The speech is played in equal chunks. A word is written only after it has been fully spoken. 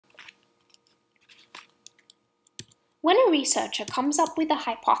When a researcher comes up with a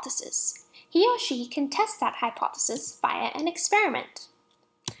hypothesis, he or she can test that hypothesis via an experiment.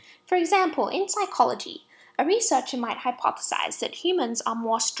 For example, in psychology, a researcher might hypothesize that humans are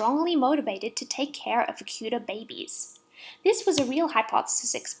more strongly motivated to take care of cuter babies. This was a real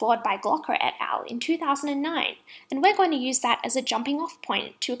hypothesis explored by Glocker et al. In 2009, and we're going to use that as a jumping-off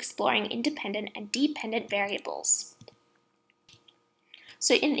point to exploring independent and dependent variables.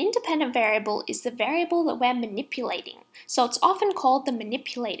 So an independent variable is the variable that we're manipulating, so it's often called the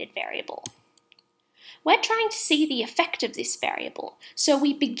manipulated variable. We're trying to see the effect of this variable, so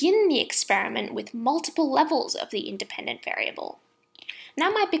we begin the experiment with multiple levels of the independent variable. And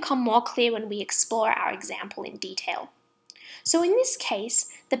that might become more clear when we explore our example in detail. So in this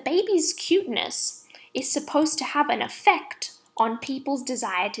case, the baby's cuteness is supposed to have an effect on people's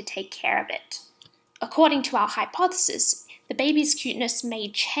desire to take care of it. According to our hypothesis, the baby's cuteness may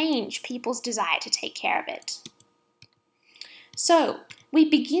change people's desire to take care of it. So, we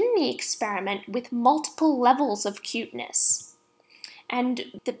begin the experiment with multiple levels of cuteness.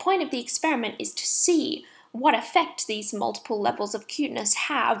 And the point of the experiment is to see what effect these multiple levels of cuteness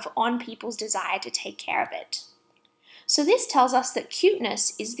have on people's desire to take care of it. So this tells us that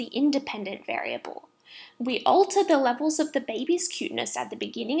cuteness is the independent variable. We alter the levels of the baby's cuteness at the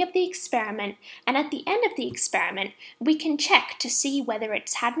beginning of the experiment, and at the end of the experiment, we can check to see whether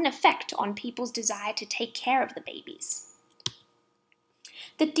it's had an effect on people's desire to take care of the babies.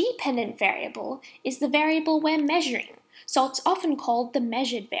 The dependent variable is the variable we're measuring, so it's often called the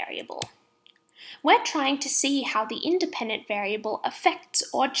measured variable. We're trying to see how the independent variable affects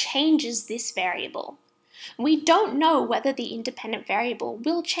or changes this variable. We don't know whether the independent variable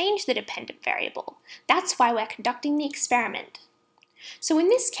will change the dependent variable. That's why we're conducting the experiment. So in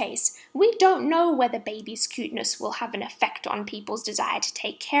this case, we don't know whether baby's cuteness will have an effect on people's desire to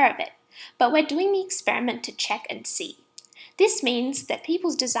take care of it, but we're doing the experiment to check and see. This means that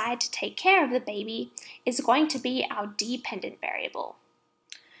people's desire to take care of the baby is going to be our dependent variable.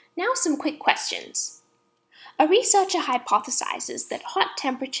 Now some quick questions. A researcher hypothesizes that hot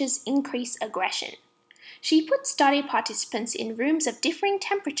temperatures increase aggression. She puts study participants in rooms of differing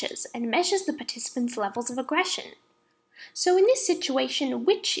temperatures and measures the participants' levels of aggression. So in this situation,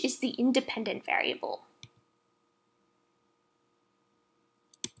 which is the independent variable?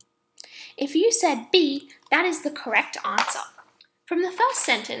 If you said B, that is the correct answer. From the first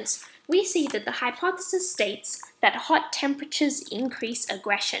sentence, we see that the hypothesis states that hot temperatures increase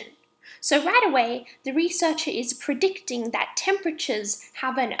aggression. So right away, the researcher is predicting that temperatures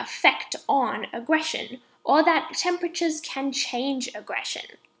have an effect on aggression, or that temperatures can change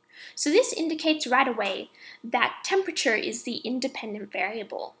aggression. So this indicates right away that temperature is the independent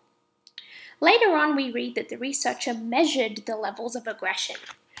variable. Later on, we read that the researcher measured the levels of aggression,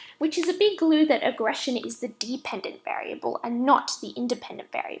 which is a big clue that aggression is the dependent variable and not the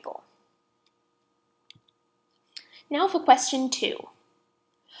independent variable. Now for question 2.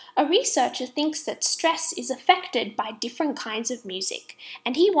 A researcher thinks that stress is affected by different kinds of music,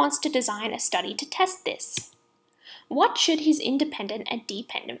 and he wants to design a study to test this. What should his independent and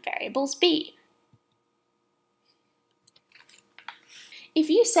dependent variables be? If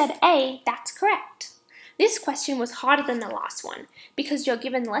you said A, that's correct. This question was harder than the last one because you're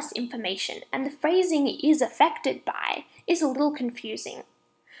given less information, and the phrasing "is affected by" is a little confusing.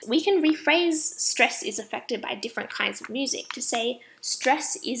 We can rephrase stress is affected by different kinds of music to say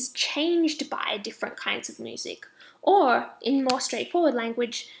stress is changed by different kinds of music, or in more straightforward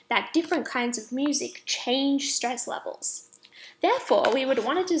language, that different kinds of music change stress levels. Therefore, we would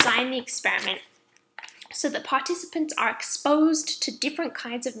want to design the experiment so that participants are exposed to different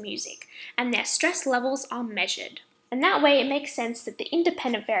kinds of music and their stress levels are measured. And that way it makes sense that the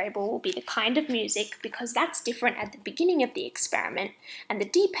independent variable will be the kind of music because that's different at the beginning of the experiment, and the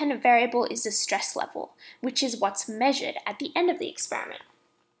dependent variable is the stress level, which is what's measured at the end of the experiment.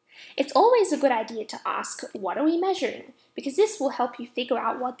 It's always a good idea to ask, what are we measuring? Because this will help you figure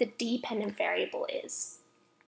out what the dependent variable is.